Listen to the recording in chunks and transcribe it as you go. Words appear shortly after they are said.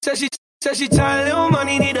Said she tired, little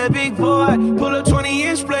money, need a big boy. Pull up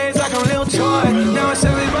 20-inch blades like I'm Lil Toy. Now it's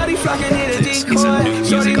everybody flocking, need a decoy.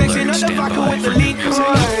 Shorty mixing up the vodka with the liquor.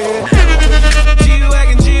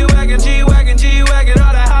 G-Wagon, G-Wagon, G-Wagon, G-Wagon,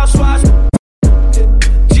 all the housewives.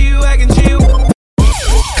 G-Wagon, G-Wagon,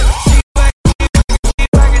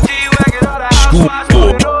 G-Wagon, G-Wagon, all the housewives.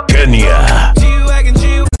 Kenya. G-Wagon,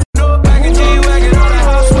 G-Wagon, G-Wagon, all the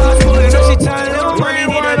housewives. Pulling up, she tired, little money,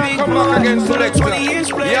 need a big boy. Pull up 20-inch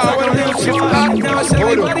blades like I'm Lil Toy. Now it's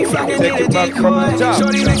everybody flocking, need a decoy.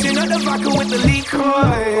 Shorty mixing up the vodka with the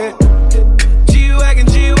liquor. G-Wagon,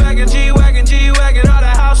 G-Wagon, G-Wagon, G-Wagon, all the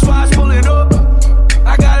housewives pulling up.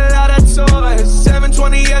 I got a lot of toys,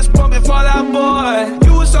 720S pumping Fallout Boy.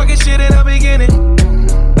 You was talking shit in the beginning,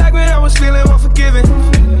 back when I was feeling unforgiving.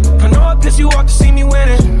 I know I pissed you off to see me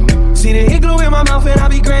winning. See the igloo in my mouth and I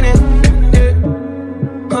be grinning. Yeah.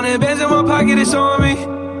 100 bands in my pocket, it's on me.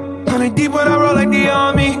 100 deep when I roll like the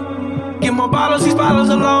army. Get more bottles, these bottles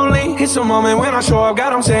are lonely. It's a moment when I show up,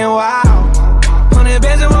 God, I'm saying wow. 100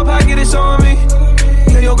 bands in my pocket, it's on me.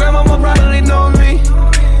 Yeah, your grandma will probably know me.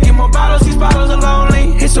 Get more bottles, these bottles are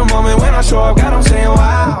lonely. It's a moment when I show up, God, I'm saying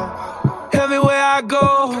wow. Everywhere I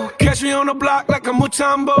go, catch me on the block like a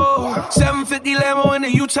Mutombo. 750 Lambo in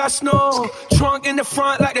the Utah snow. Trunk in the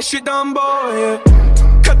front like that shit Dumbo,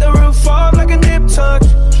 yeah. Cut the roof off like a nip tuck.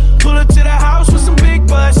 Pull up to the house with some big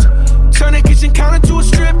butts. Turn the kitchen counter to a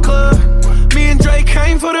strip club. Me and Drake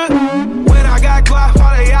came for the. When I got guap,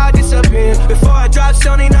 all of y'all disappear. Before I drop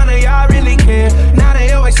Sony, none of y'all really care. Now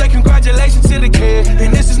they always say congratulations to the kid.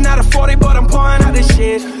 And this is not a 40, but I'm pouring out this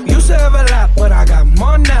shit. Used to have a lot, but I got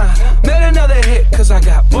more now. Made another hit, cause I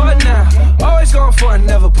got bored now. Always going for it,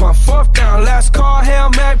 never punt fourth down. Last call, Hail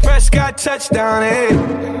Mary, Prescott, touchdown, hey.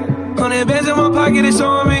 100 bands in my pocket, it's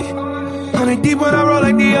on me. 100 deep when I roll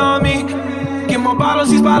like the army. Get more bottles,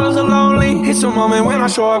 these bottles are lonely. It's a moment when I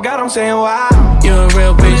show up, God, I'm saying wow. You a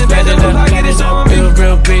real bitch, light it up, light it up. You a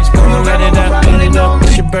real bitch, gon' light it up, light it up.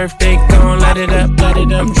 It's your birthday, gon' light it up, light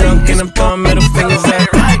it up. I'm drunk and I'm throwing middle fingers up.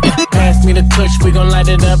 Pass me the kush, we gon' light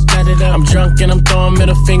it up, light it up. I'm drunk and I'm throwing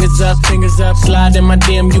middle fingers up, fingers up. Slide in my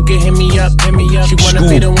DM, you can hit me up, hit me up. She wanna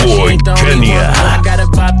be the one, she ain't the only one. I got a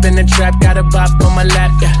bop in the trap, got a bop on my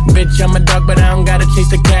lap, yeah. Bitch, I'm a dog, but I don't gotta chase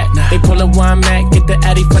the cat. They pull a wine mat, get the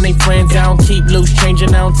addy from they friends. I don't keep loose,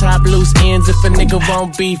 changing on top loose ends. If a nigga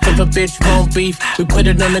won't beef, if a bitch won't beef, we put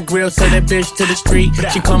it on the grill, so that bitch to the street.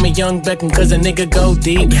 She call me Young Beckham, cause a nigga go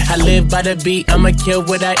deep. I live by the beat, I'ma kill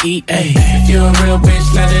what I eat. Ay. If you a real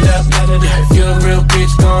bitch, light it up, light it up. If you a real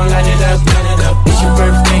bitch, gon' light it up, light it up. It's your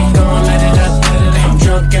birthday, gon' light it up, light it up. I'm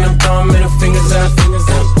drunk and I'm throwing middle fingers up, fingers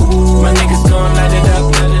up. My niggas gon' light it up,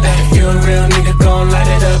 light it up. If you a real nigga, gon' light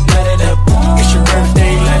it up, light it up. It's your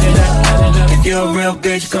birthday, light it up, light it up. If you a real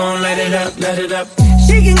bitch, gon' light it up, light it up.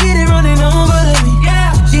 She can get it running over me.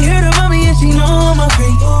 Yeah. She heard about me and she know I'm a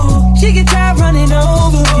freak. She get tired running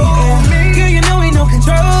over me. Yeah. Girl, you know ain't no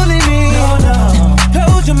controlling me. No, no.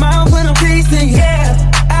 Close your mouth when I'm tasting. Yeah.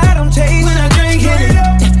 I don't taste when I drink it.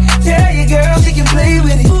 Tell your girl she can play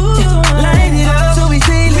with it. Line it up so we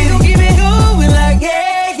say we don't keep it going like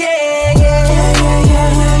yeah, yeah, yeah, yeah,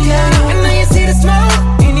 yeah, yeah. I know you see the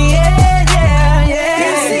smoke in the air, yeah, yeah.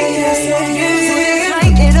 You see it,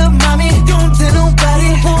 light it up, mommy. Don't tell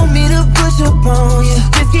nobody. Want me to push up on you.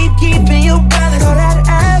 Just keep keeping your balance. All that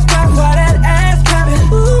ass pop, all that ass popping.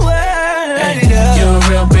 Ooh, light it up. You a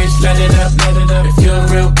real bitch, light it up, light it up. If you a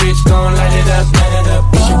real bitch, gon' light it up, light it up.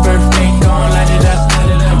 It's your birthday, gon' light it up,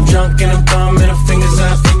 light it up. I'm drunk and I'm throwing middle fingers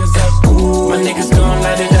up, fingers up. My niggas gon'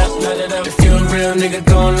 light it up, light it up. If you a real nigga,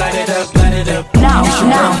 gon' light it up, light it up. Now, it's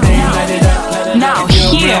your birthday, light it up, light it up. Now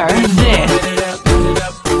hear this.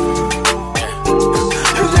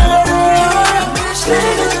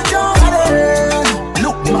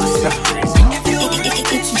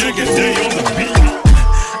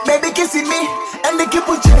 Baby kissing me and the keep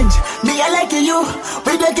will change. Me I like you,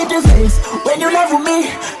 we don't get your face. When you love me,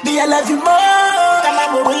 me I love you more.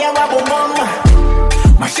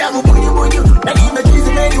 Mashavu bunyu bunyu, na kima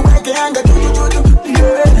kizi meni weke anga tuju.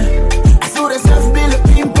 Yeah, I saw the self bill of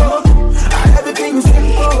pimple. Everything is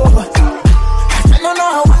simple. I don't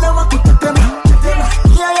know how I'm kutatema.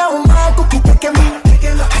 Yeah, yeah, umako kutekema. I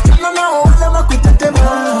don't know how I'm kutatema.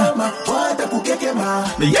 Wada kukekema.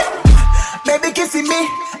 Yeah. Baby kissing me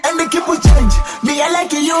and the keep will change. Me I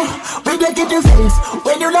like you, we don't get your face.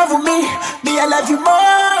 When you love me, me I love you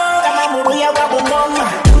more.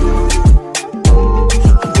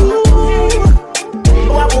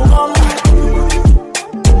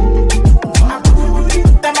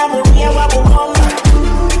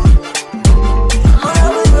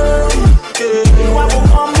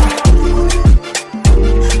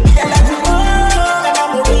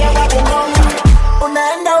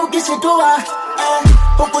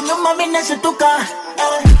 unashituka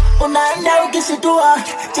unaenda ukishitua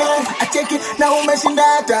acheki na umeshinda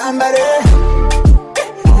tambare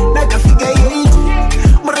na kafika hii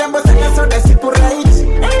mrembo sana soda sipo right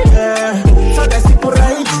soda sipo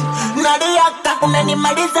right nadia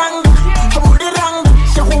unanimalizanga mudiranga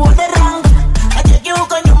shahuoderanga acheki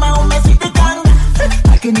uko nyuma umesidikanga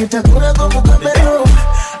akinitakura kwa mukabero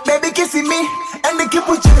baby kissing me and the keep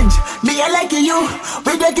will change me I like you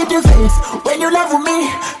we don't get your face when you love me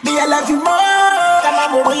me I love you more kama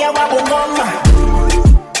mubuya wa bungoma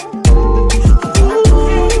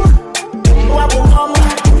wa bungoma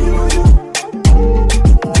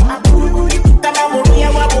kama mubuya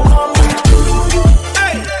wa bungoma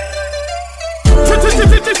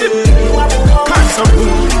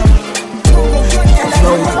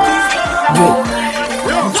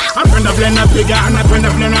Napenda vile napiga, napenda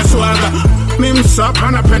vile naswaga. Mi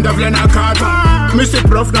msapa, napenda vile nakata. Mi si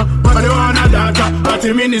prof na bado wana data.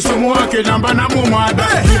 Ati mi ni sumu wake namba na mumada.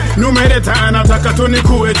 Numereta nataka tu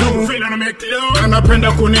nikuwe tu. Vile na make love,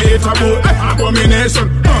 napenda kuniita bu.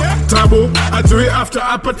 Abomination, tabu. Atui after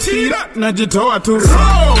apatira, najitoa tu.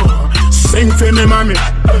 Sing for me mami,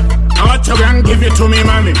 awacha and give it to me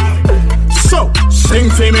mami. So, sing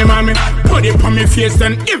for me mami, put it on me face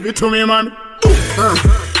then give it to me mami.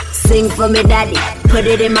 Sing for me daddy, put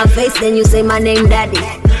it in my face then you say my name daddy.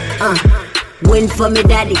 Win for me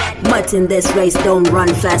daddy, but in this race don't run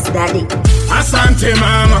fast daddy. Asante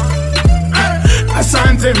mama,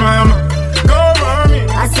 asante mama, go mami.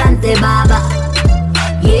 Asante baba,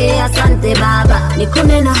 yeah asante baba,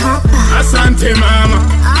 nikune na hapa. Asante mama,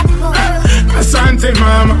 asante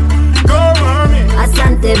mama, go mami.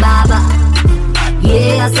 Asante baba,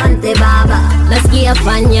 yeah asante baba. Nasikia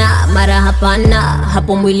fanya mara hapana,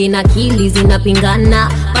 hapo mwili na akili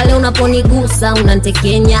zinapingana. Pale unaponigusa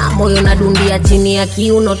unantekenya, moyo nadundia chini ya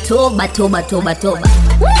kiuno. Toba toba toba toba.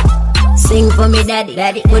 Sing for me daddy,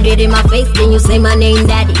 daddy. Put it in my face then you say my name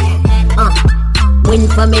daddy. Win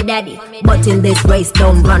for me daddy, but in this race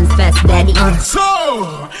don't run fast daddy.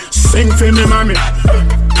 So, sing for me mami,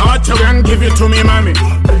 awacha and give it to me mami.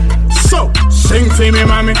 So, sing for me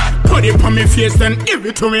mami, put it on me face then give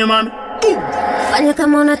it to me mami. Fanya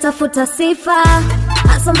kama unatafuta sifa,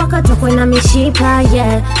 hasa mpaka tokwe na mishipa,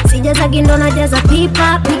 yeah. Sijaza gindo na jaza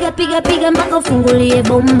pipa, piga piga piga mpaka ufungulie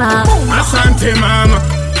bomba. Asante mama,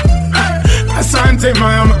 asante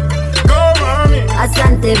mama, go mami.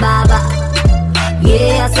 Asante baba,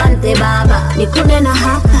 yeah asante baba, nikune na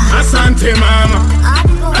hapa. Asante mama,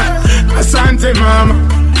 asante mama,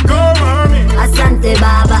 go mami. Asante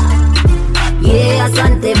baba, yeah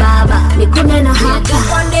asante baba, nikune na hapa.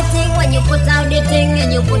 Jump on the thing when you put out the thing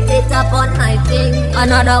and you put it up on my thing.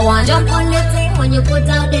 Another one. Jump on the thing when you put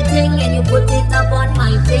out the thing and you put it up on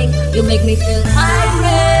my thing. You make me feel high,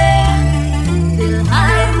 feel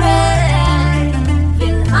high,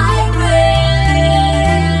 feel high.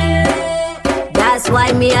 That's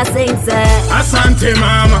why me I sing say Asante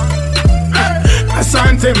mama,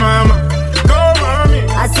 asante mama, go mami.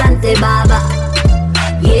 Asante baba,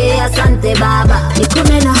 yeah asante baba,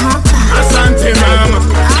 nikune na hapa. Asante mama,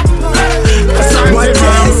 asante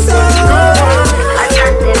mama,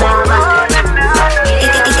 asante baba.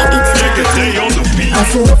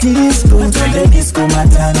 Afro disco, twende disco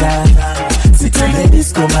matanga. Si twende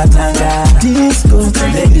disco matanga. Disco,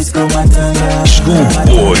 twende disco matanga.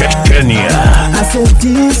 Schoolboy Kenya. Afro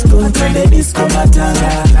disco, twende disco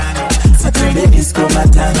matanga. Si twende disco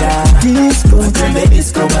matanga. Disco, twende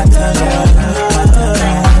disco matanga.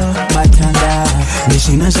 Matanga.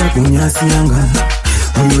 Nishina shakunyasi yanga.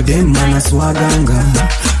 Huyu dem anaswaganga.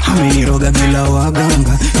 Ameniroga bila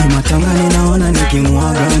waganga. Ni matanga ninaona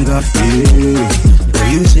nikimwaganga.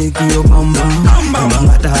 You shake your bamba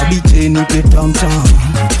Mangata habite ni petamta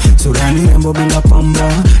Surani rembo bila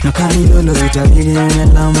pamba Nakani lolo itabili yenye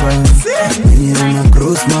lamba Lenye una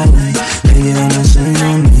cross my line Lenye una shine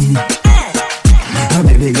on me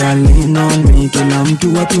Baby girl lean on me Kila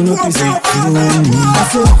mtu watu nopise kioni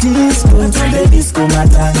Afro disco, twende disco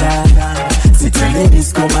matanga Si twende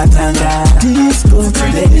disco matanga Disco,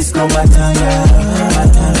 twende disco matanga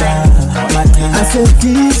Matanga, matanga Afro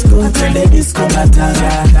disco, twende disco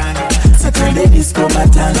matanga Si twende disco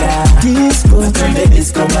matanga Disco, twende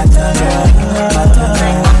disco matanga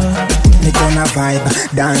Matanga Niko na vibe,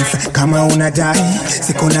 dance, kama unadai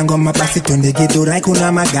Siko na ngoma basi twende githurai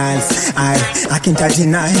kuna magals I can't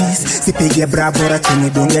nice Sipige bravo rachini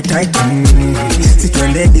dunge tight Si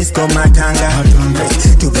twende disco matanga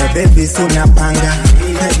Tubebe visu na panga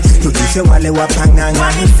Tutishe wale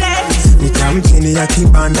wapanganga Nitamchini ya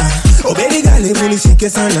kibanda Oberi gale munishike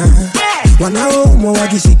sana Wanao umo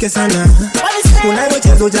wajishike sana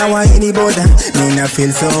Unavochezo jawaini boda. Mina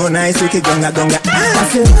feel so nice ukigonga gonga. I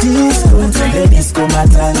feel disco, twende disco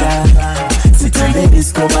matanga. Twende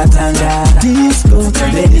disco matanga. Disco,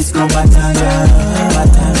 twende disco matanga.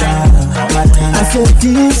 I feel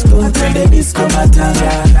disco, twende disco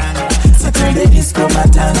matanga. Twende disco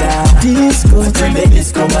matanga. Disco, twende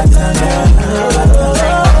disco matanga.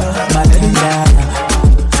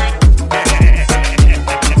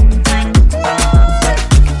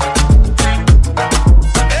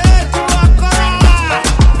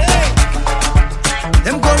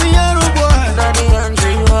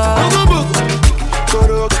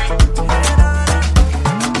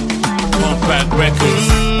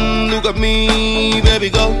 Look at me, baby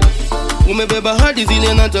girl. Umebeba hadi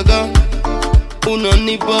zile nataka.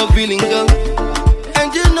 Unanipa feeling girl.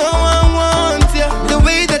 And you know I want ya. The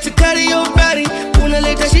way that you carry your body.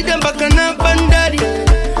 Unaleta shida mpaka na bandari.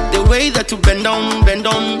 The way that you bend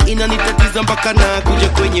down. Inanitatiza mpaka na kuja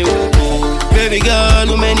kwenye uko. Baby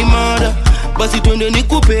girl, umenimada. Basi twende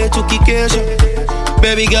nikupe tukikesha.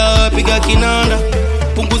 Baby girl, piga kinanda.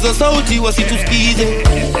 Punguza sauti wasitusikize.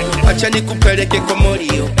 Acha nikupeleke kwa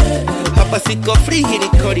morio. Hapa siko free hii ni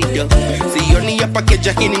corridor. Sioni hapa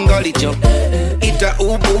keja hii ni ngolijo. Ita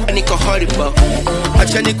ubu niko horrible.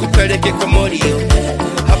 Acha nikupeleke kwa morio.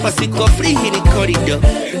 Hapa siko free hii ni corridor.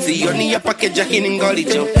 Sioni hapa keja hii ni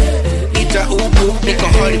ngolijo. Ita ubu niko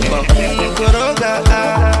horrible. Koroga,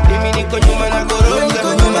 mimi niko nyuma na koroga.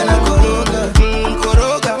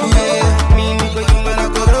 Koroga, mimi niko nyuma na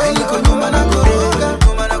koroga. Niko nyuma na koroga.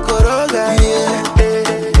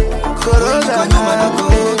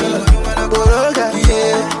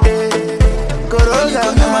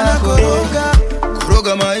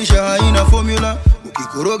 Koroga maisha haina formula.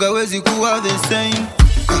 Ukikoroga wezi kuwa the same.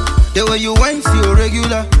 The way you wine sio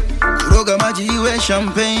regular. Koroga maji iwe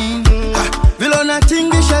champagne. Vilo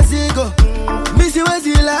natingisha zigo. Misi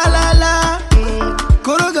wezi la.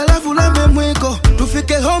 Koroga lafu lambe mwiko.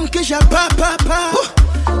 Tufike home kisha pa.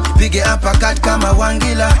 Nipige uppercut kama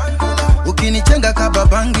wangila. Ukinichenga kaba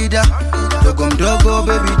bangida. Dogo mdogo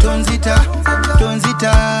baby tonzita,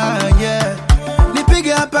 yeah.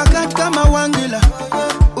 Nipige uppercut kama wangila.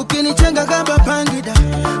 Ukinichenga kaba bangida.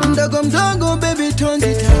 Dogo mdogo baby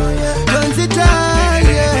tonzita,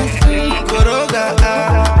 yeah. Koroga,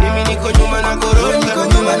 mimi niko nyuma na koroga.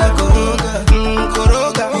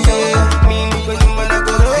 Koroga, yeah. Mimi niko nyuma na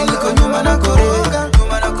koroga. Niko nyuma na koroga.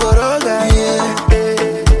 Koroga, yeah.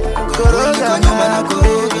 Koroga, nyuma na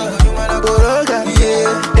koroga. Koroga,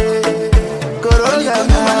 yeah.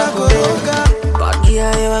 Body, I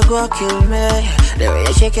ever go kill me. The way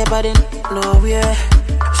you shake your body, no way.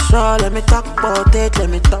 So let me talk about it, let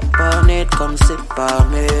me talk on it. Come sit by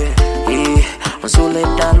me. Yeah, I'm so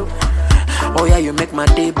let down. Oh yeah, you make my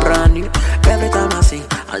day brand new. Every time I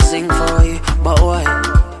sing for you. But why?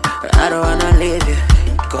 I don't wanna leave you.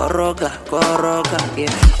 Koroga,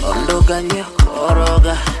 yeah. Ondoganya,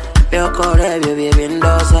 koroga. Yoko baby,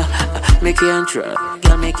 ndosa. Me can't try,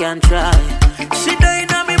 girl, me can't try. She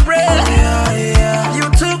died on me breath. Yeah. You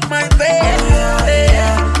took my bed.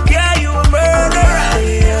 Yeah, you a murderer.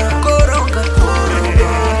 Koroga.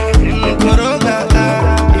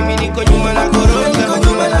 Mimi niko nyuma na koroga.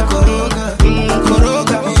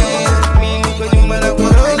 Koroga. Mimi niko nyuma na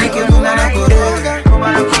koroga.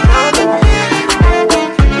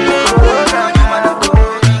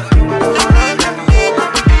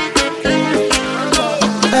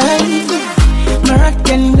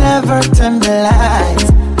 Never turn the lights.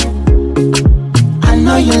 I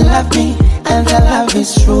know you love me, and the love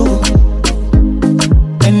is true.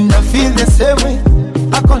 And I feel the same way,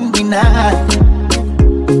 I can't deny.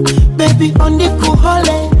 Baby, on the cool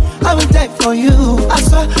hole, I will die for you. I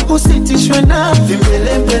swear, usitishwena.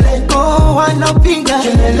 Oh, wanapiga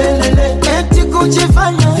eti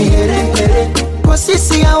kujifanya kwa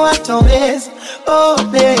sisi hawatoweza. Oh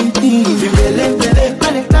baby,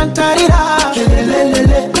 anitantarira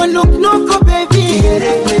nuko baby,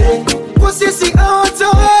 kwa sisi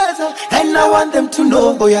hawatoweza. And I want them to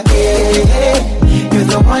know, oh yeah, you're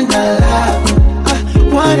the one I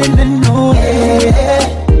love, want them to know,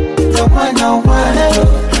 the one I want.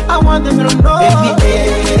 I want them to know, baby,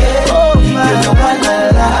 oh, you're the one I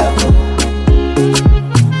love,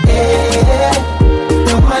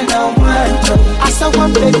 the one I want. I saw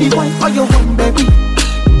one baby, one for your one baby.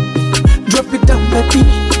 Drop it down, baby.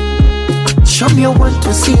 Show me you want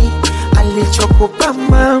to see. I let you go,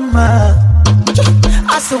 mama.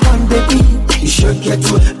 I saw one baby. You should get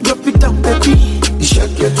to it. Drop it down, baby. You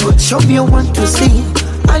should get to it. Show me you want to see.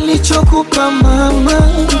 I let you go, mama.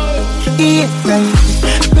 Yeah,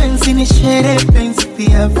 penzi ni shere, penzi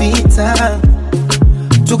pia vita.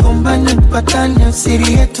 tugombane mpatane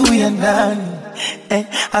siri yetu ya ndani.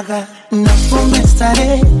 Aga napombe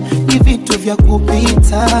starehe ni vitu vya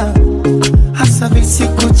kupita, hasa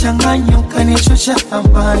visikuchanganya ukanichosha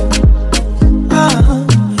thamani.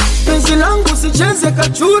 Penzi langu sicheze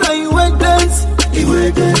kachura iwe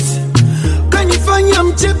dance, kanifanya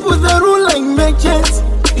mchepu dharura emergency.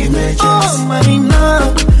 Oh marina,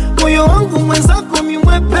 moyo wangu mwenzako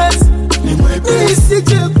mimwepesi,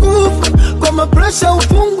 nisije kufa kwa mapresha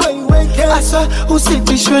ufungwe iweke. Asa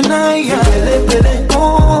usitishwe naye,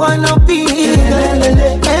 oh anapiga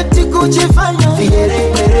eti kujifanya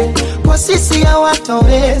kwa sisi ya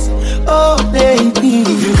watowezi. Oh baby,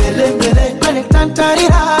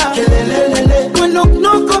 aletantarira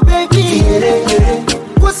wenoknoko baby,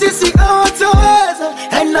 kwa sisi ya watoweza.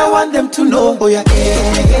 And I want them to know, oh yeah,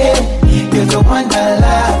 you're the one I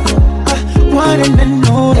love, one and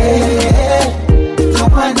only, the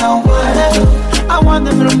one I want. I want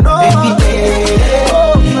them to know, baby,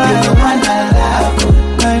 you're the one I love,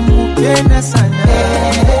 naimupenda sana,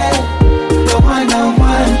 the one I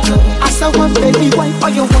want. As I want baby, why for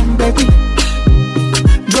you want baby?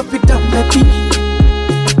 Drop it down baby,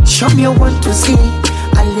 show me you want to see.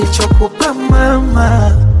 I let you go by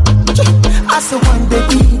mama. As I want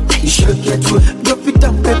baby, you should get to it. Drop it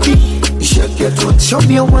down baby, you should get to it. Show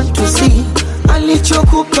me you want to see.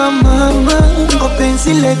 Alichokupa mama,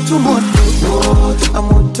 openzi letu moto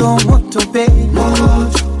moto moto baby,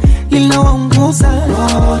 linawanguza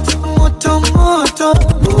moto moto.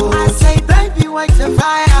 I say baby white the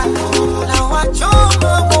fire, na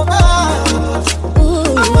wachoma moto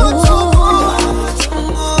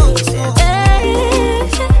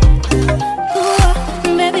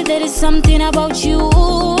baby, there is something about you.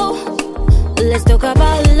 Let's talk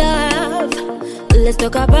about love. Let's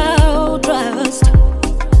talk about trust.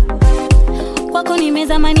 Kwako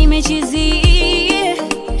nimezama nimechizi,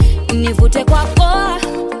 nivute kwako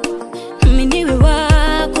mimi niwe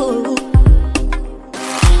wako.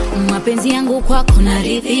 Mapenzi yangu kwako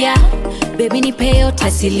naridhia, baby nipe yote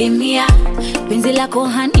asilimia. Penzi lako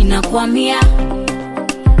hani nakwamia,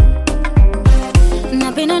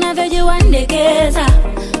 napenda unavyojua ndekeza,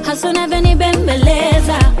 hasa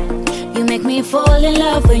unavyonibembeleza. You make me fall in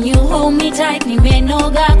love when you hold me tight.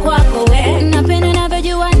 Nimenoga kwako we, napenda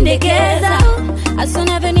unavyojua ndekeza, hasa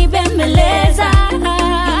unavyonibembeleza. You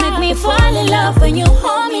make me fall in love when you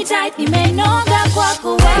hold me tight. Nimenoga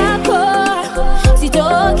kwako wako,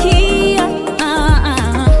 sitoki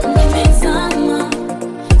nimezama,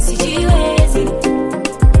 sijiwezi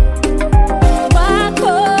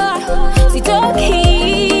wako, sitoki.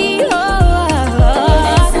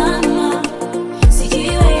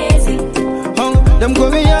 Them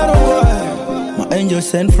going out of war. My angel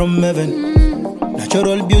sent from heaven.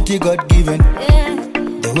 Natural beauty God given.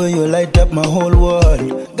 The way you light up my whole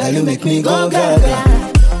world, girl you make me go gaga.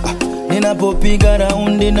 Ninapopiga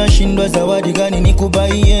raundi nashindwa zawadi gani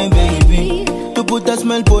nikubaie baby, to put a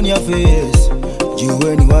smile on your face.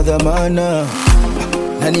 Jiwe ni wa dhamana,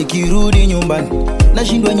 na nikirudi nyumbani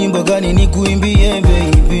nashindwa nyimbo gani nikuimbie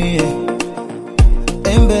baby.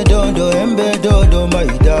 Embe dodo my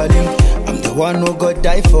darling, I'm the one who got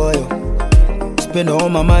die for you. Spend all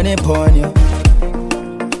my money upon you,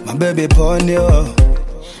 my baby upon you.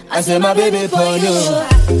 I say my baby upon you.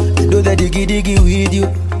 Do the diggy with you,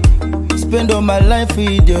 spend all my life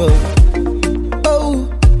with you. Oh,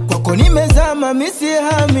 kwako nimezama misi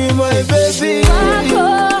hami my baby.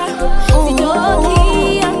 Sitoki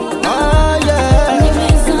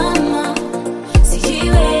nimezama,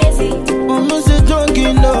 sijiwezi mama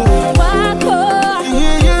sitongi no.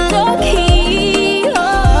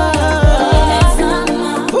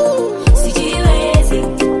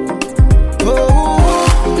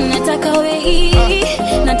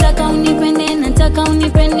 Nataka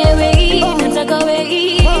unipende wei, nataka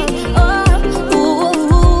wei,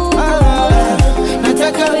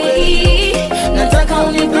 nataka wei, nataka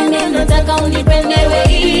unipende, nataka unipende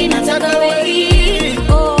wei, nataka wei,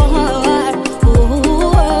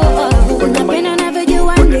 napenda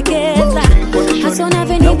unavyojua ndekeza, hasa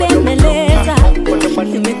unavyonibembeleza.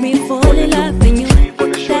 You make me fall in love when you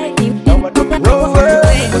like me.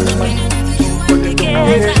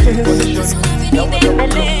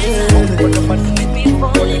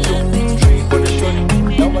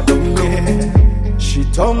 She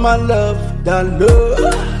told my love that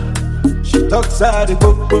love. She talks out the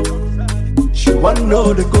coco. She wanna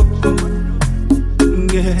know the coco.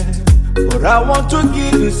 Yeah, but I want to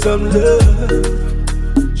give you some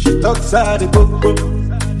love. She talks out the coco.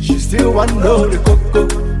 She still wanna know the coco.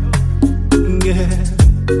 Yeah,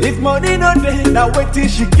 if money no day, now wait till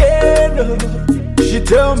she get. She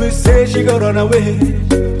tell me say she gon' run away.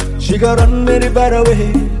 She got run very far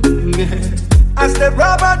away. As the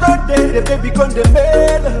rubber don't day, the baby come the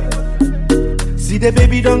mail. See the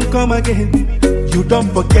baby don't come again. You don't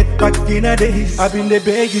forget back in the days. I've been the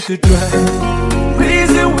beg you to try.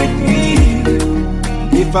 Reason with me.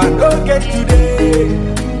 If I don't get today,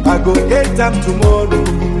 I go get them tomorrow.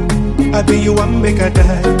 I be you one make a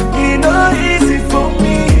die. It no easy for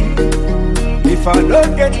me. If I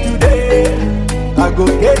don't get today, I go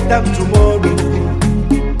get them tomorrow.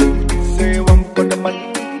 Say one for the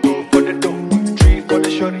money, two for the dough, three for the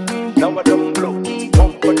shorty. Now I don't blow.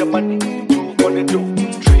 One for the money, two for the dough,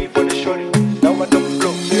 three for the shorty. Now I don't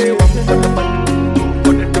blow. Say one for the money, two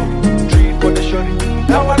for the dough, three for the shorty.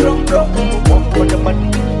 Now I don't blow. One for the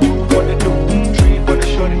money, two for the dough, three for the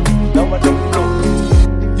shorty. Now I don't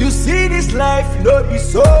blow. You see this life, no be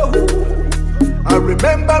so. I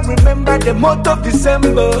remember the month of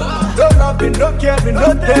December. No loving, no caring,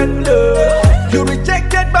 no tender. You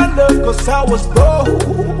rejected my love cause I was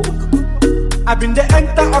broke. I've been the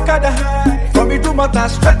enter Okada high. From me to Mata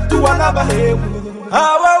straight to Alaba.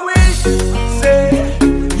 How I wish, say,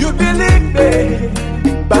 you believe me.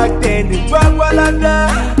 Back then in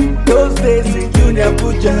Wagwalada, those days in Junior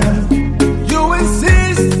Puja. You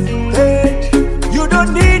insisted, you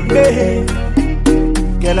don't need me.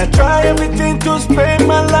 Girl, I try everything to spend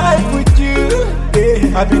my life with you.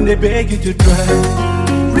 Yeah, I've been the beg you to try.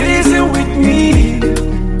 Reason with me.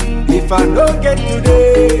 If I don't get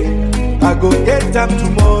today, I go get them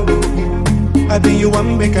tomorrow. I be you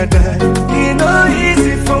one make a die. It no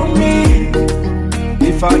easy for me.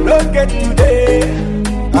 If I don't get today,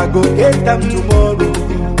 I go get them tomorrow.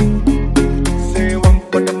 Say one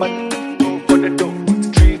for the money, two for the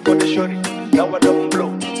dough, three for the shorty. Now I don't blow.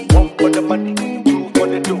 One for the money, two for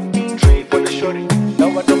the dough, three for the shorty. Now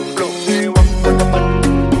I don't blow. Say one for the money,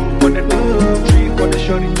 two for the dough, three for the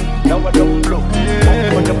shorty. Now I don't blow.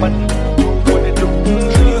 One for the money, two for the dough,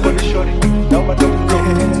 three for the shorty. Now I don't blow.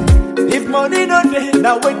 If money no day,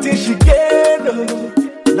 now wait till she get.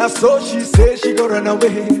 Now so she say she go run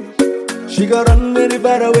away. She go run very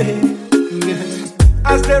far away.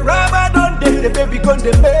 As the rubber don't day, the baby come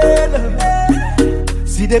the mail.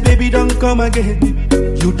 See the baby don't come again.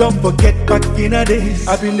 You don't forget back in the days.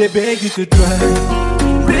 I've been the beg you to try.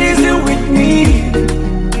 Reason with me.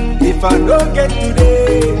 If I don't get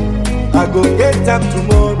today, I go get them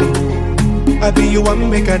tomorrow. I be you one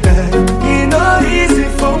make a die. It no easy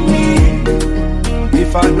for me.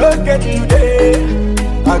 If I don't get today,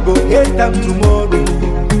 I go get them tomorrow.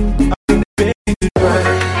 I've been the beg you to try.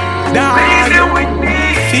 Reason with me.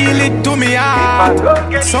 Feel it to me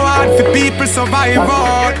heart. So hard for people survive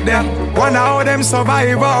out there. Wonder how them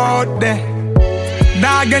survive out there.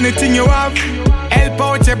 Dog, anything you have, help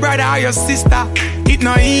out your brother or your sister. It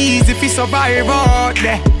not easy if you survive out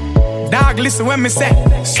there. Dog, listen when me say,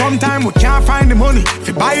 sometimes we can't find the money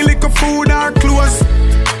if buy liquor, food or clothes.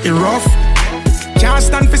 It rough. Can't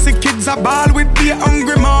stand for see kids a ball with the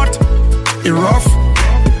hungry mouth. It rough.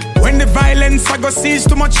 When the violence I go sees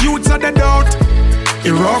too much youths at the doubt.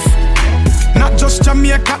 It rough. Not just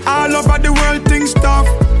Jamaica, all over the world things tough.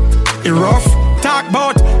 It rough. Talk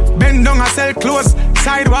about bend down and sell clothes.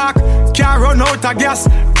 Sidewalk, can't run out of gas.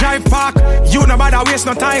 Drive park, you no bother waste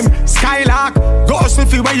no time. Skylark, go hustle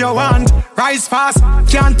for where you want. Rise fast,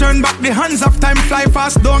 can't turn back the hands of time. Fly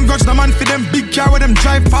fast, don't grudge the man for them big car with them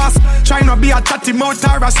drive fast. Try not be a chatty mouth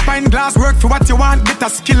or a spine glass. Work for what you want, get a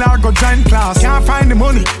skill or go join class. Can't find the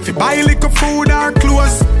money if buy liquor, food or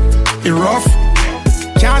clothes. It rough.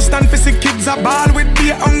 Can't stand for see kids a ball with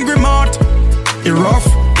the hungry mouth. It rough.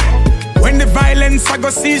 When the violence I go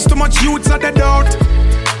sees too much youths at the doubt.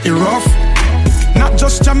 It rough. Not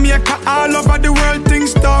just Jamaica, all over the world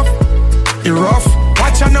things tough. It rough.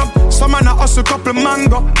 Watching up, some man a hustle couple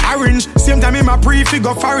mango, orange. Same time in my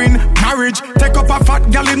pre-figure foreign marriage. Take up a fat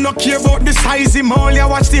gal, no care about the size. Him only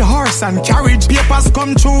watch the horse and carriage. Papers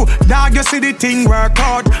come true, dog you see the thing work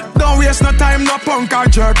out. Don't waste no time, no punk or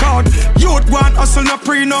jerk out. Youth want hustle, no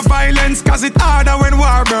pre, no violence. Cause it harder when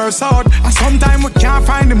war bursts out. And sometimes we can't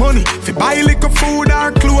find the money if buy liquor, food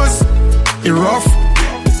or clothes. It rough.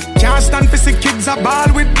 Can't stand for see kids a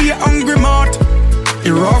ball with the hungry mouth.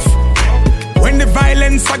 It rough. When the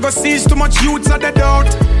violence I go sees too much youths at the doubt.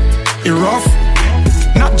 It rough.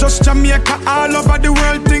 Not just Jamaica, all over the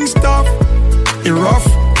world things tough. It rough.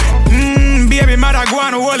 Baby mother go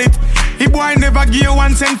and hold it. The boy never give you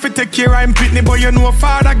 1 cent for take care of him pitney, but you know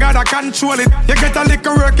father gotta control it. You get a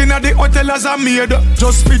little working at the hotel as a maid,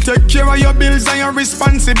 just for take care of your bills and your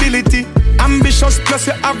responsibility. Ambitious plus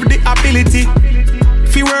you have the ability.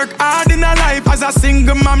 If you work hard in a life as a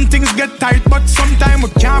single mom, things get tight, but sometimes we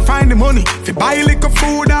can't find the money. If you buy liquor,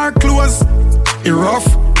 food or clothes, it rough.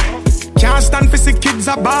 Can't stand for see kids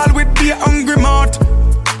a ball with be a hungry mouth.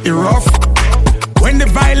 It rough. When the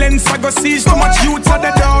violence I go seize too much youths are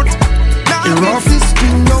the doubt. It rough.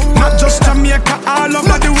 Not just Jamaica, all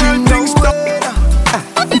over the world things stop.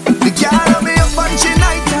 The girl on me up and she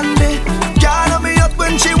night and day. Girl on me up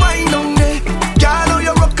when she wind on day. Girl on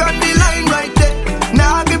you rock on the line right there.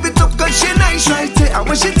 Now give it up cause she nice right there. And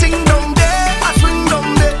when she ting down there, I swing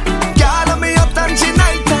down there. Girl on me up and she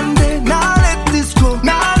night and day. Now let this go,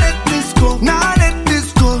 now let this go, now let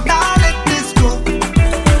this go, now let this go.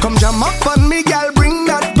 Come jam up on me, girl, bring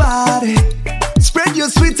that body. Spread your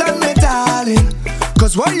sweet and me darling.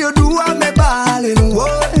 Cause what you do I'm me ballin'.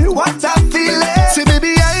 What I feel it. Say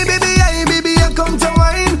baby, I come to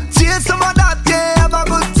wine. Chase some of that, yeah, have a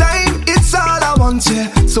good time. It's all I want, yeah.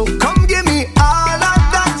 So come give me all of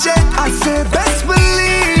that, yeah. I say best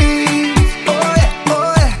believe. Oh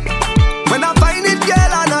yeah. When I find it,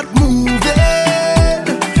 girl, I'm not moving.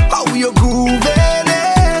 How you grooving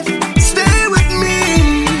it? Stay with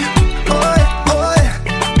me. Oh yeah.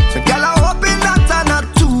 So girl, I'm hoping that I'm not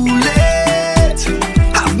too late.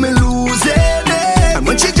 Have me losing it. And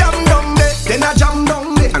when she jam down there, then I jam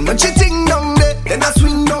down there. And when she ting down there, then I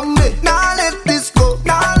swing down there. Now let this go,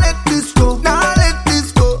 now let this go, now let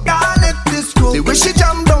this go, now let this go. The way she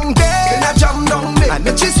jam down there, then I jam down there. And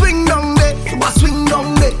then she swing down there, so I swing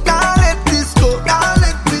down there. Now let this go, now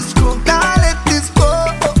let this go, now let this go.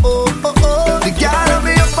 The girl on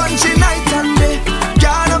me up and she night and day.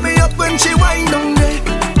 Girl on me up when she wind down there.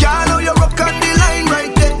 Girl on you rock on the line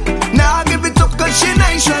right there. Now give it up cause she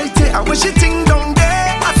nice right there. And when she ting down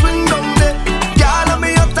there, I swing down there. Girl on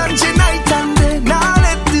me up and she night and day. Now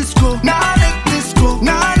let this go, now let this go,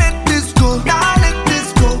 now let this go, now let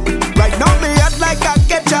this go. Right now me head like I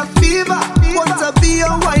catch a fever. Want to be a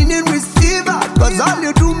whining receiver. Cause all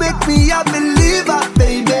you do make me a believer,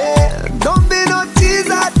 baby. Don't be no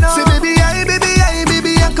teaser, no. Say baby,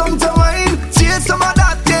 I come to wine. Chase some of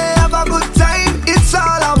that, yeah, have a good time. It's all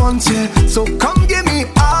I want, yeah. So come give me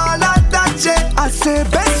all of that, yeah. I say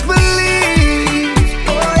best believe.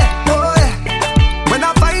 Oh yeah. When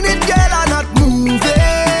I find it, girl, I'm not moving.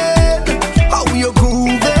 How you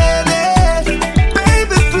grooving it?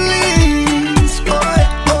 Baby, please. Oh yeah.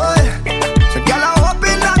 So girl, I'm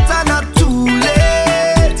hoping that I'm not too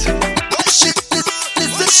late. Oh shit,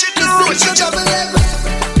 listen, trouble ever.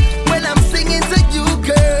 When I'm singing to you,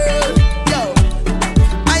 girl, yo,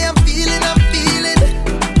 I am feeling,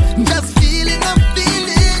 just feeling, I'm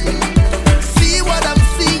feeling. See what I'm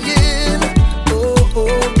seeing,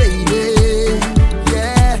 oh baby,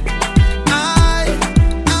 yeah.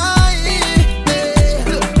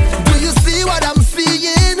 Do you see what I'm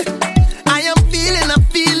seeing? I am feeling,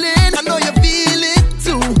 I know you feel it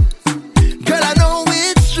too. Girl, I know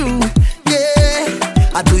it's true,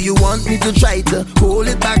 yeah. Do you want me to try to hold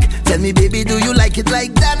it back? Tell me, baby, do you like it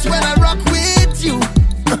like that when I rock with you?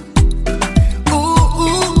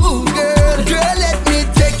 Ooh, girl, let me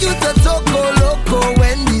take you to Toco Loco.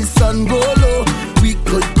 When the sun go low, we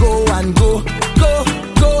could go and go, girl,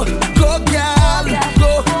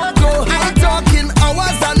 go. I'm talking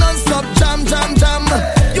hours and non-stop jam.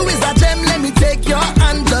 You is a gem, let me take your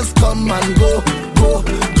hand, just come and go, girl,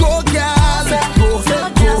 go.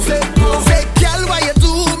 Say, girl, why you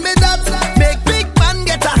do me that? Make big man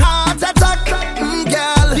get a heart attack,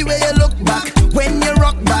 girl. The way you look back when you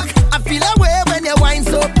rock back, I feel away when you whine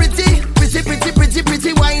so pretty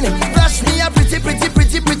wine. Flash me a pretty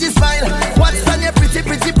smile. What's on your pretty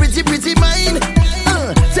mind?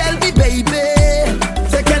 Tell me, baby.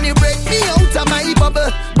 Say, can you break me out of my bubble?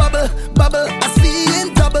 I see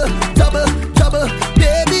in double,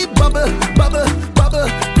 baby, bubble.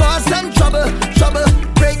 Cause some trouble.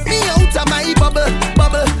 Break me out of my bubble.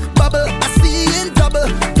 I see in double,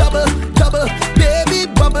 baby,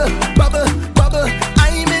 bubble.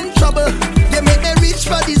 I'm in trouble. You make me reach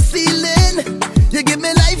for the ceiling. You give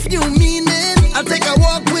me life, new meaning. I'll take a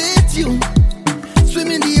walk with you,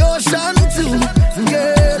 swim in the ocean too,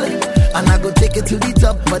 girl. And I go take you to the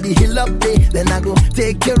top of the hill up there. Then I go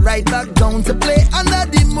take you right back down to play under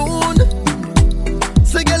the moon.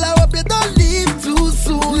 So girl, I hope you don't leave too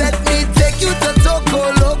soon. Let me take you to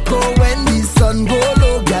Toco Loco. When the sun go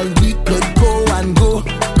low, girl, we could go and go,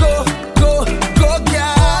 girl, go.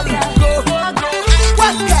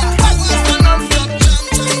 What girl?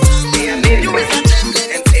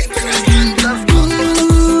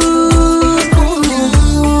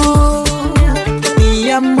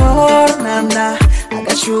 Mi amor, nana,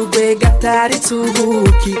 agashugwe gatari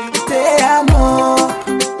tubuki. Te amo,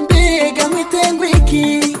 mbega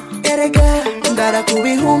mitengwiki. Erega, ndara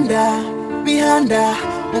kubihunda, bihanda.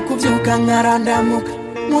 Mukuvyuka nkarandamuka,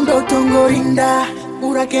 mundoto ngorinda.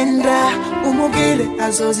 uragenda umugire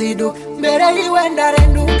azoziduka mbere yiwenda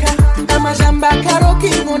renduka amajamba karoki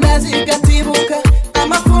nkunda zigatibuka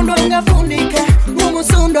amafundo ngafundika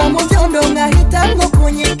nk'umusundo mu byondo nkahita nko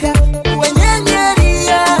kunyika wenyenyeri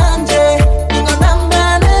yanje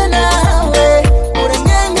ingonambane nawe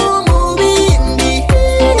urengenge umubindi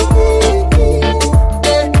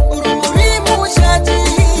urumuri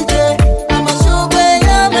mushajije amashugwe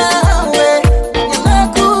y'amawe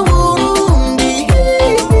nyamakuburundi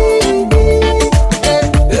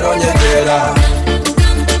Eronyegera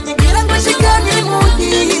ngira ngo shikani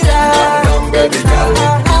mugira baby girl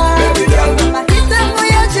mahitamo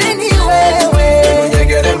yaje ni wewe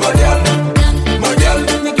Eronyegere my girl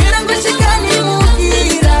ngira ngo shikani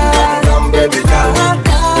mugira baby girl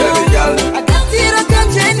agatiro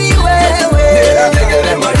kanje ni wewe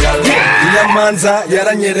Eronyegere my girl Inyamanza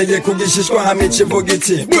yaranyereye kugishishwa hamwe kivuga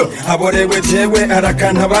iti aborewe jewe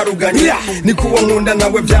arakanta baruganye niko uwo nkunda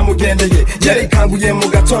nawe byamugendeye yarikanguye mu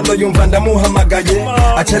gatondo yumva ndamuhamagaye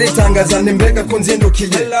acaritangaza nti mbega ko nzindukiye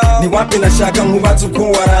ni wapi nashaka nkubaza uko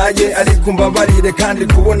waraye ariko mbabarire kandi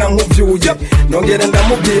kubona nkuvyuye nongere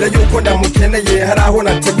ndamubwira yuko ndamukeneye hari aho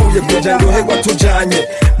nateguye kuja ndoherwa tujanye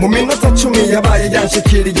mu minota 10 yabaye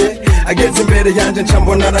yanshikiriye ageze imbere yanje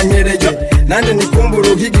ncambona aranyereye nanje nikumbura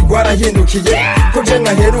uhigi gwarahindukiye ko je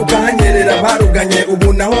naheruka hanyerera baruganye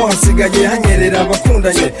ubu naho hasigaye hanyerera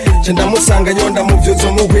abakundanye je ndamusanga yo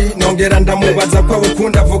ndamuvyuza muhwi nongera ndamubaza ko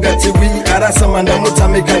abukunda avuga ati wi arasama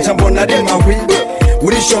ndamutamika ncambona ari mahwi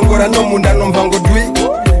urishongora no munda numva ngo dwi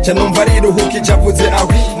je numva ari ruhuki avuze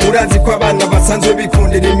ahwi murazi ko abana basanzwe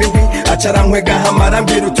bikundira imihwi acarankwega hamara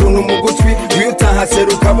mbira utuntu mu gutwi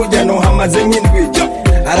wiyutahaseruka burya no hamaze nk'indwi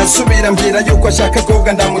arasubira mbwira yuko ashaka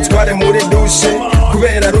koga ndamutware muri dushe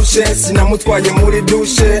kubera rushe sinamutwaye muri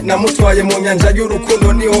dushe namutwaye mu nyanja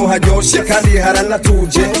y'urukundo niho haryoshe kandi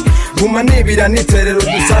haranatuje guma nibira niterero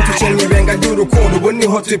dusatuce mwibenga ry'urukundo ubu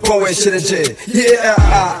niho twipoweshereje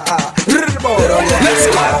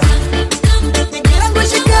ngira ngo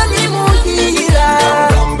shikani mugira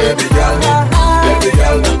baby girl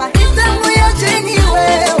mahitamo yaje ni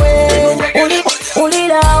wewe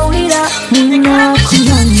Ulira, nina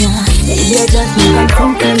kunyanya. You just make me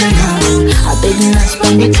think of me. I beg you not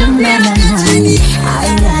spend it too long. Ay.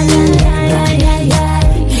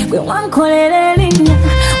 We want kolelelinya,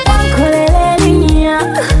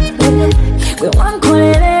 We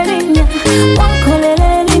want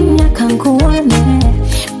kolelelinya, kankuwane.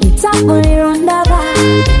 Itakoni rondaba,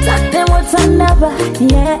 takde motandaba,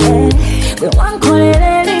 yeah. We want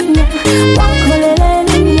kolelelinya,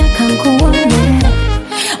 kankuwane.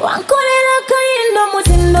 Wankolera kayindo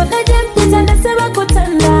mutindo najempita ndaseba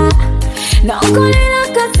kutanda Nakolera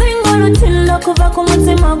kasingo lutindo kuva ku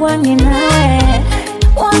mutima gwange nawe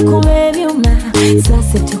Wankuba ebyuma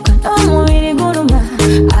sasetuka n'omubiri guluma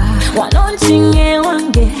Wanonchinge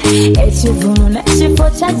wange ekivunu n'ekifo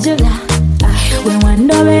kyajjula We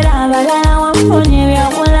wandobera abalala wamponya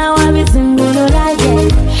ebyawula wabizingulula ye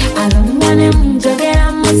Alungane munjogera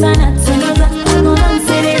musana tunoza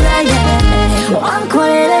agononsirira ye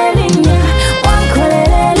Wankolelelinya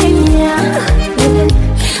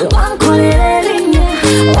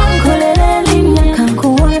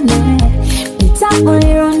kankuwane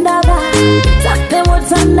Itakulirondaba,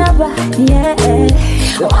 taklemotandaba, yeah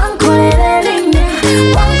Wankolelelinya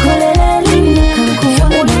kankuwane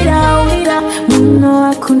Ulira, muno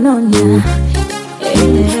akunonya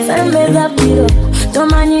Sembeza piro,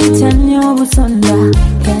 tomanyi ntya obusonda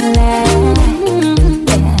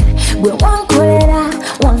Gwe wankolera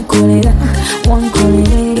Wankolera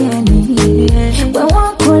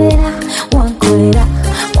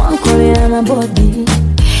my body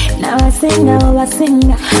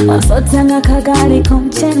Nabasinga Wasotanga kagali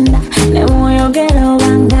komchenda Nemoyogera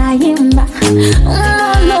obangayimba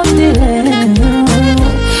Unalotire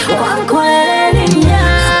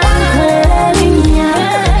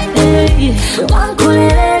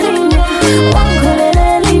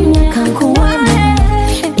Wankolelelinya kankuwane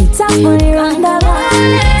Itakulirondaba,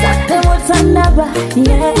 taklemotandaba,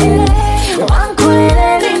 yeah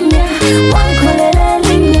Wankolelelinya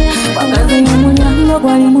Wagazi n'omunyango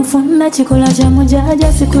gwali mufunda kikola kya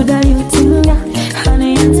mujaja sikudali utinga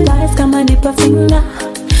Honey and spice kama dipa finger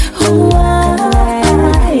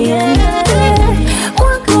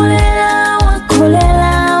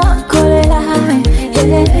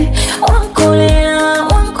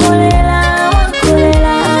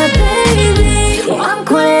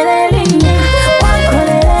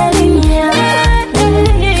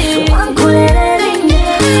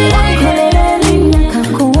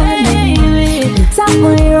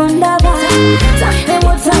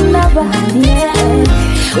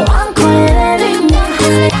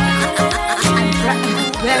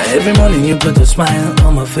Every morning you put a smile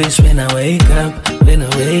on my face when I wake up, when I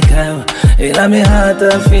wake up. In my heart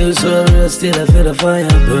I feel so real, still I feel the fire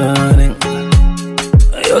burning.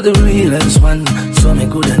 You're the realest one, so me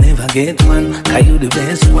could I never get one. Cause you the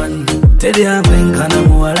best one. Tell you I'm going kinda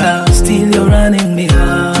more, still you're running me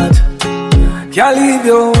hard. Can't leave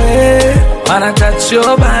your way, wanna touch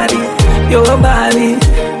your body,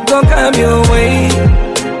 don't come your way.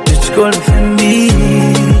 Just call for me,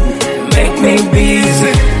 make me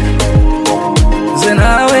busy. Then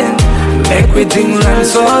I win, make we things run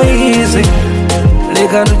so easy.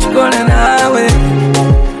 Like I'm just calling highway,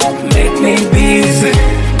 make me busy.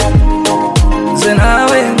 Then I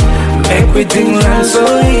win, make we things run so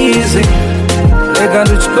easy. Like I'm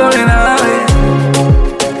just calling highway.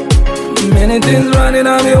 Many things running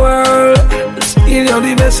on the world, still you're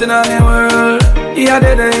the best in the world. Yeah,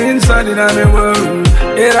 they're the inside in the world.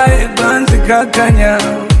 Yeah, I advance the kakanya.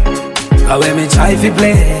 I wear me try to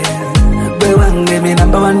play, but one give me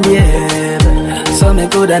number one, yeah. So me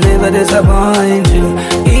could I never disappoint you.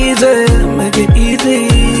 Easy, make it easy.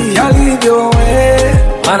 Can't leave your way,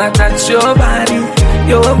 wanna touch your body,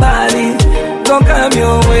 don't come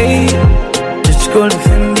your way. Just call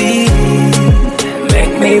for me,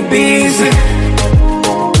 make me busy.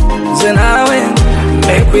 Then I win,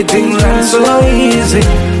 make we things run so easy.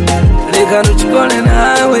 Like I'm just calling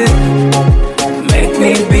highway, make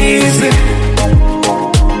me busy.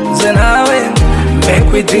 Then I win,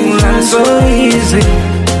 make we things run so easy.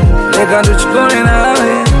 Like I'm just calling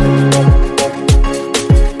highway.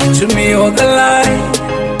 To me all the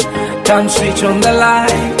light, can't switch on the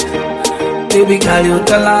light. Baby girl you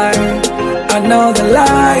the light, I know the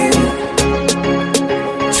light.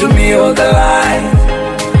 To me all the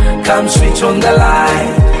light, come switch on the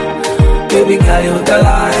light. Baby girl you the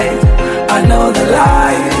light, I know the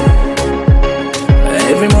light.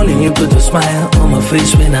 Every morning you put a smile on my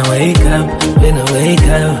face when I wake up, when I wake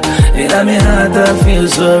up. In my heart I feel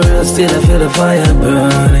so real, still I feel the fire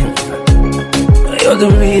burning. You're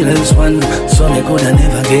the realest one, so me could I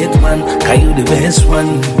never get one. Cause you the best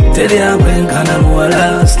one. Tell you I'm going kinda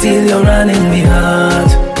more, still you're running me hard.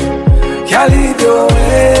 Can't leave your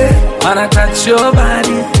way, wanna touch your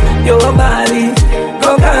body,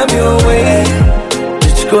 don't come your way.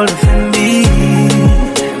 Just call for me,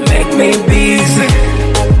 make me busy.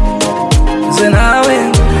 Then I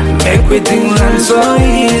win, make we things run so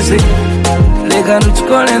easy. Like I'm just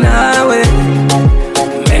calling highway,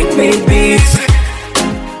 make me busy.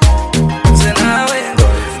 Then I win,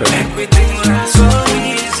 make we things run so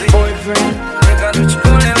easy. Boyfriend, like I'm just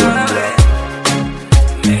calling highway,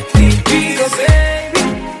 make me busy, baby.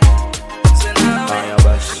 Then I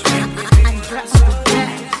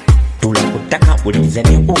Tulakutaka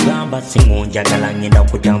ulizeni ugamba simunjagala ngenda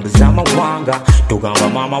kutambuza amawanga. Tugamba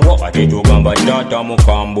mama wo ate tugamba tata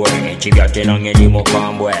mukambwe. Ekibya tena ngeri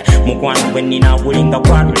mukambwe. Mukwano gwe nina gulinga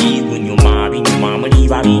gwaluli gunyuma binyuma muli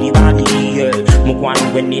babiri babiri.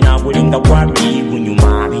 Mukwano gwe nina gulinga gwaluli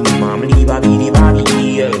gunyuma binyuma muli babiri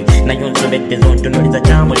babiri. Nayo nsobedde zontunuliza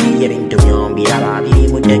kyamuli ebintu byombira babiri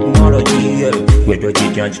mu technology. Gwe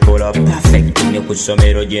tokitya nkikola perfect ne ku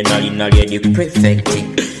ssomero gye nali edi perfect.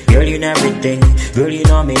 Girl, you know everything. Girl, you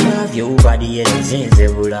know me love you. Body is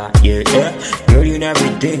insensible. Yeah, yeah. Girl, you know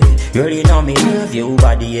everything. Girl, you know me love you.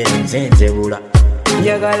 Body is insensible.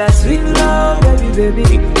 You got a sweet love, baby,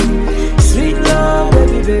 baby. Sweet love,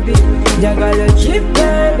 baby, baby. You got a cheap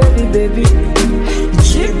baby, baby.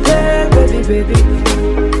 Cheap baby, baby.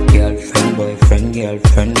 Girlfriend, boyfriend,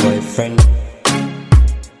 girlfriend, boyfriend.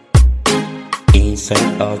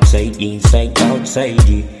 Inside, outside,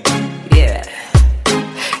 yeah.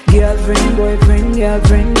 Girlfriend, boyfriend,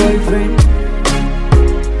 girlfriend, boyfriend.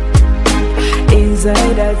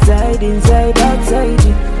 Inside, outside,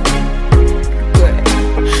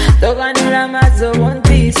 Toganura mazo one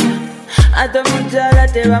piece. Ato mujala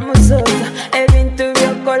te bamusoza. Ebintu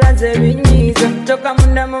byokola nze binyiza. Toka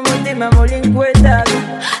munda mu mutima muli nkwetaaga.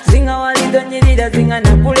 Singa walitonyirira singa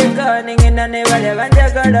nakuleka. Nengenda ne bali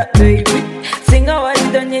abanjagala baby. Singa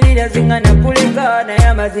walitonyirira singa nakuleka. Naye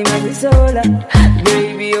amazima zisola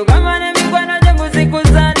baby. Ogamba ne mikwano gye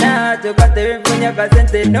muzikuzana. Toka tebifunya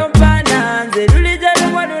kasente nopana. Nze lulija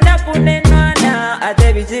luwa lunaku nenwana.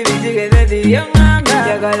 Ate biki bikigeze byongamba.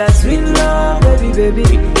 Jagala sweet love baby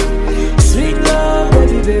baby. Sweet love,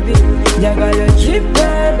 baby, baby. You got a cheap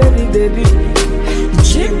baby, baby.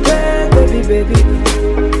 Cheap baby,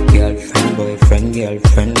 baby. girlfriend, boyfriend,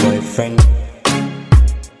 girlfriend, boyfriend.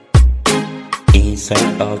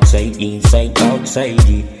 Inside, outside.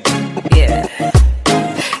 Yeah.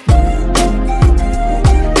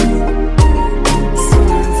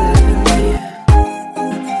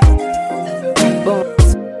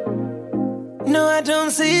 I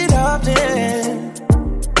don't see it often.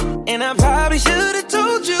 And I probably should've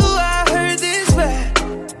told you I heard this bad.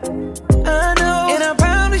 I know, and I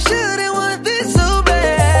probably shouldn't want this so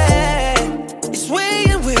bad. It's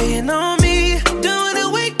weighing on me. Don't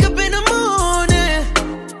wanna wake up in the morning.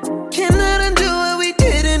 Cannot undo what we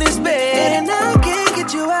did in this bed. And I can't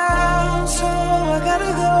get you out, so I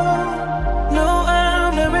gotta go. No,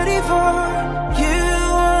 I'm not ready for you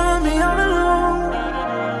want me all alone.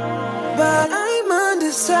 But I'm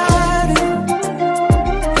undecided,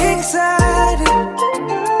 excited,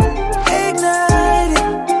 ignited.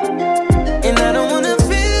 And I don't wanna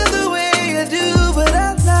feel the way I do, but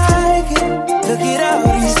I like it. Look at all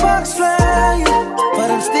these sparks flying, but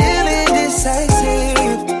I'm still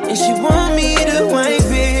indecisive. And she want me to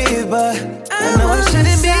wipe it, but I know I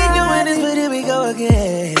shouldn't be doing this, but here we go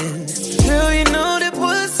again. Girl, you know that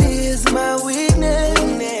pussy is my weakness.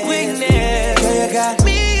 Girl, you got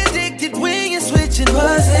me addicted when you're switching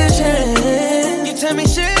positions. You tell me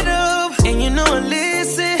shut up, and you know I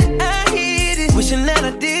listen. I hate it, wishing that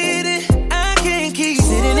I did it. I can't keep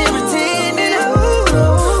sitting and pretending. Oh,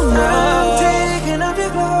 no. I'm taking off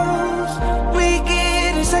your clothes. We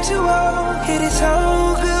getting sexual. It is so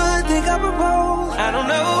good, think I propose. I don't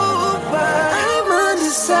know, but I'm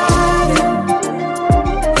undecided,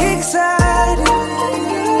 excited,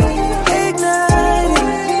 ignited.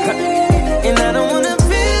 And I don't wanna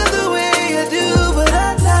feel the way I do, but I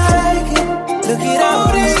like it. Look at all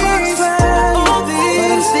these sparks flying, but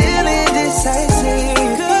I'm still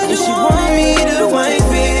indecisive. And she want me to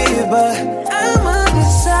wipe it, but I'm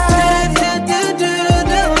undecided.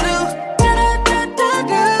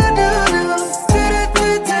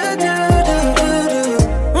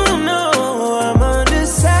 Oh no, I'm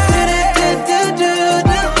undecided.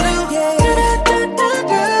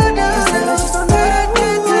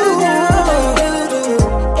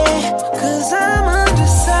 Cause I'm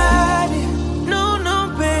undecided. No,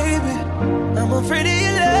 baby, I'm afraid of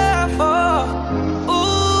your love. Oh,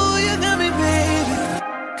 ooh, you got me, baby.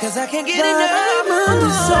 Cause I can't get enough. I'm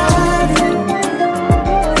undecided,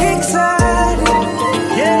 excited,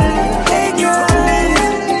 ignited.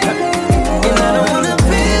 And I don't wanna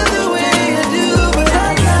feel the way I do, but I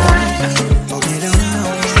like it.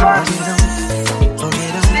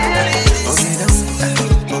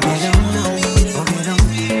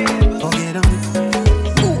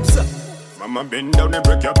 Mama bend down and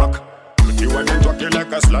break your back. Put you on and talk you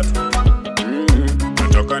like a slut.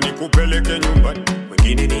 Nataka nikupeleke nyumbani.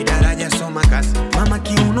 Wengine ni daraja soma kazi. Mama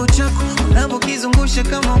kiuno chako unavyokizungusha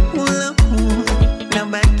kama hula-hula.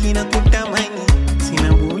 Nabaki na kutamani,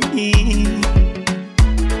 sina budi.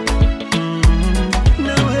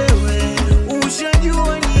 Na wewe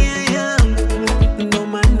ushajua nia yangu, ndo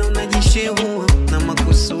maana unajishehua na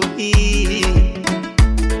makusudi.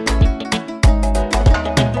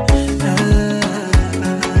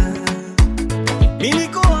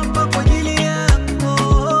 Niliko hapa kwa ajili yako,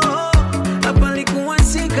 hapa likuwa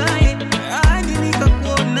sikae hadi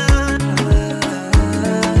nikakuona.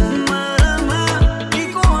 Mama,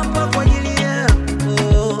 niko hapa kwa ajili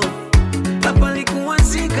yako, hapa likuwa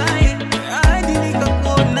sikae hadi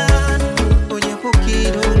nikakuona. Japo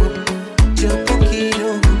kidogo, japo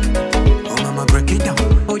kidogo. Oh mama, break it down.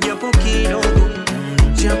 Oh japo kidogo,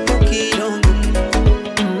 japo kidogo.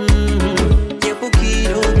 Japo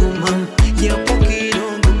kidogo, mama, japo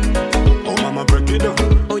kidogo. Oh mama, break it down.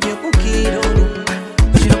 Oh japo kidogo,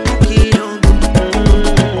 japo kidogo.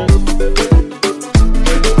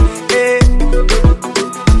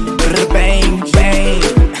 Bang, bang.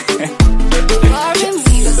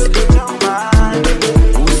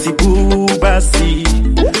 Usibubasi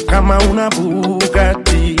kama una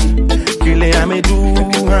Bugatti, kile amedu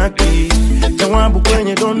haki jawabu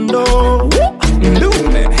kwenye dondo.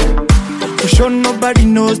 Ndume sure nobody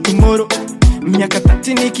knows tomorrow. Miaka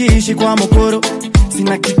 30 nikiishi kwa mokoro,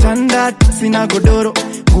 sina kitanda, sina godoro,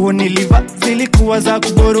 nguo niliva zilikuwa za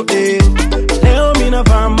kuboro. Leo mina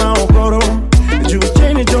vaa maokoro, juu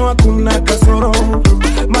chini jo hakuna kasoro.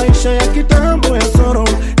 Maisha ya kitambo ya soro,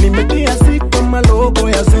 nimetia siku malogo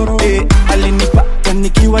ya zoro. Alinipata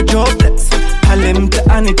nikiwa jobless, pale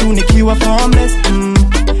mtaani tu nikiwa formless.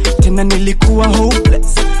 Tena nilikuwa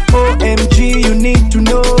hopeless, OMG you need to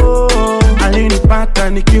know. Alinipata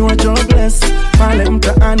nikiwa jobless, pale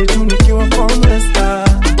mtaani tu nikiwa formless.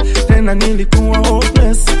 Tena nilikuwa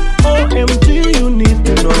hopeless, OMG you need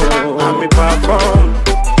to know. Ameperform,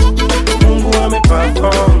 Mungu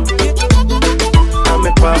ameperform.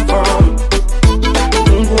 Ameperform,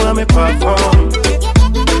 Mungu ameperform.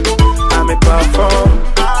 Ameperform,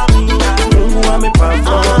 Mungu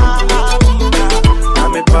ameperform.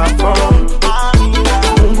 Ameperform,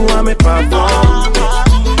 Mungu ameperform.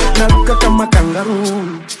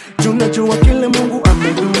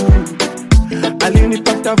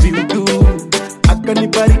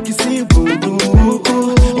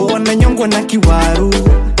 kiwaru.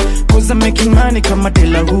 Cause I'm making money kama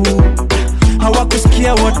Delahu.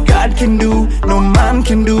 Hawakusikia what God can do, no man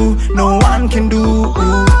can do, no one can do.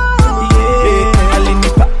 Yeah,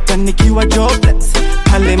 alinipata nikiwa jobless,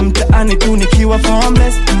 pale mtaani tu nikiwa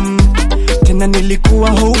formless. Tena nilikuwa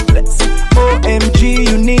hopeless. OMG,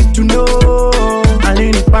 you need to know.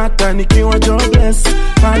 Alinipata nikiwa jobless,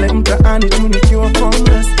 pale mtaani tu nikiwa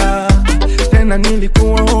formless. Tena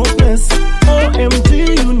nilikuwa hopeless. OMG,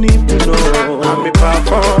 you need to know.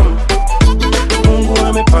 Ameperform, Mungu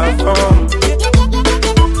ameperform.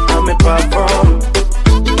 Ameperform,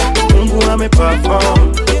 Mungu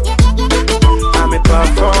ameperform.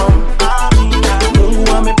 Ameperform,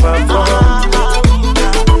 Mungu ameperform.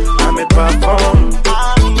 Ameperform,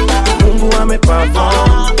 Mungu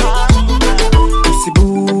ameperform.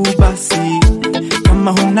 Usibu basi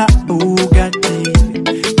kama huna Bugatti,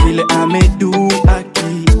 kile amedu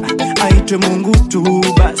aki aitwe Mungu tu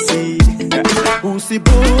basi.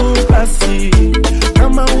 Usibu basi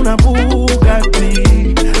kama huna Bugatti,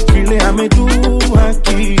 kile amedu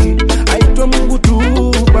aki aitwe Mungu tu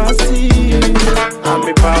basi.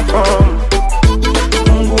 Ameperform,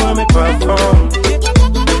 Mungu ameperform.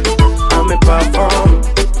 Ameperform,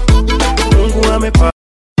 Mungu ameperform.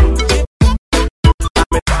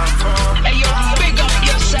 Hey yo, big up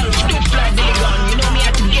yourself, do fly the gun. You know me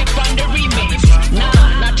have to get on the remix.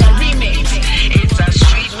 Nah, not a remix, it's a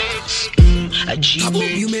street mix. A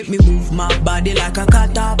G-mix. You make me move my body like a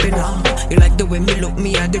caterpillar. You like the way me look,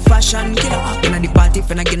 me at the fashion killer. Inna the party,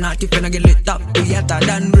 finna get naughty, finna get lit up. We hotter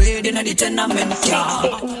than red inna the tenement car.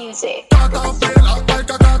 Caterpillar, like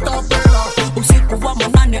a caterpillar. Usiku wa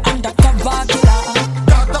monane undercover killer.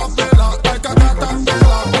 Caterpillar, like a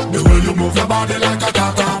caterpillar. The way you move your body like a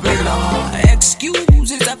caterpillar.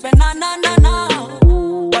 Excuse, it's a na.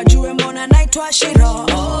 Wajue mona naitwa Shiro.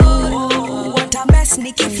 What a mess,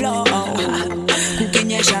 Nicky Flow.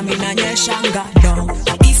 Kukinyesha mina nyeshanga dog.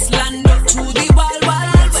 Eastland to the wild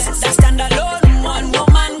west. That stand alone, one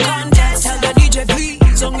woman contest. Tell the DJ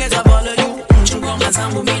please, ongeza volume. Chungoma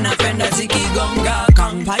zangu mina penda zikigonga.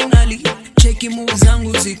 Come finally, cheki moves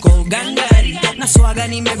zangu ziko gangari. Na swaga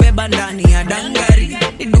nimebeba ndani ya dangari.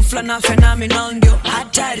 Idufla na phenomenal ndio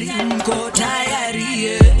hatari. Mko tayari,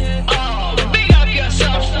 yeah. Oh, big up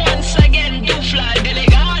yourself once again, do fly the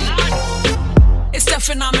gun. It's the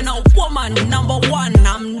phenomenal woman, number one,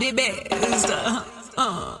 I'm the best.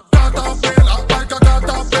 Caterpillar, like a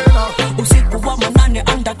caterpillar. Usiku wa manane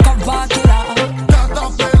undercover killer.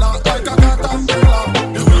 Caterpillar, like a caterpillar.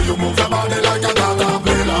 The way you move your body like a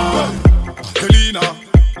caterpillar. Helena,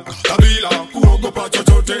 Kabila, kuogopa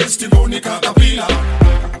chochote, stingoni caterpillar.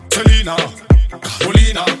 Selena,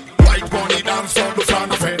 Molina, white bunny dance for the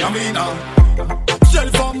front of Philomena. Shell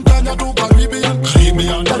from Kenya to Caribbean.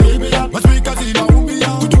 Maswika zina umbia.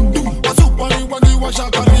 Wasupani wangi washa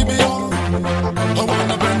Caribbean. I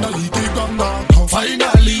wanna bend the hiki ganga.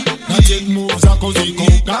 Finally, na take moves zako ziko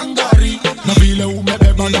gangari. Na vile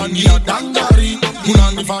umebeba ndani ya dangari.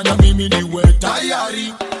 Unanifanya mimi niwe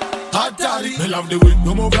tayari. Hatari, me love the way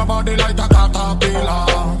you move your body like a caterpillar.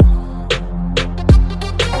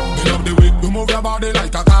 Me love the way you move your body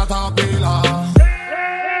like a caterpillar.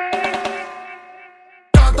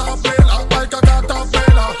 Caterpillar, like a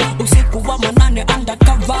caterpillar. Usiku wa manane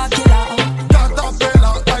undercover killer.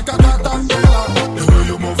 Caterpillar, like a caterpillar. The way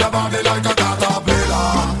you move your body like a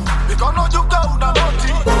caterpillar. Mikono juka una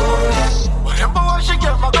noti. Warembo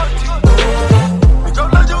washike magoti.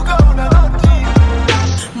 Mikono juka una noti.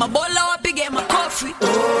 Mabola wapige makofi.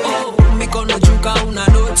 Mikono juka una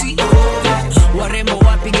noti. Warembo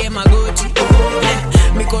wapige magoti.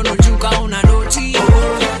 Mikono juka una noti.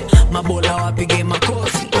 Mabola wapige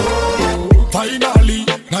makofi. Finally,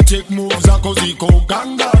 na take moves zako ziko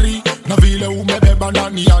gangari. Na vile umebeba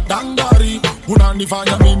ndani ya dangari.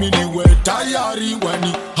 Unanifanya mimi niwe tayari.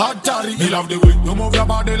 Weni hatari. Me love the way you move your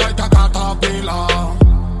body like a caterpillar.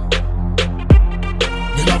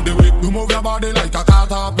 Me love the way you move your body like a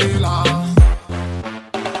caterpillar.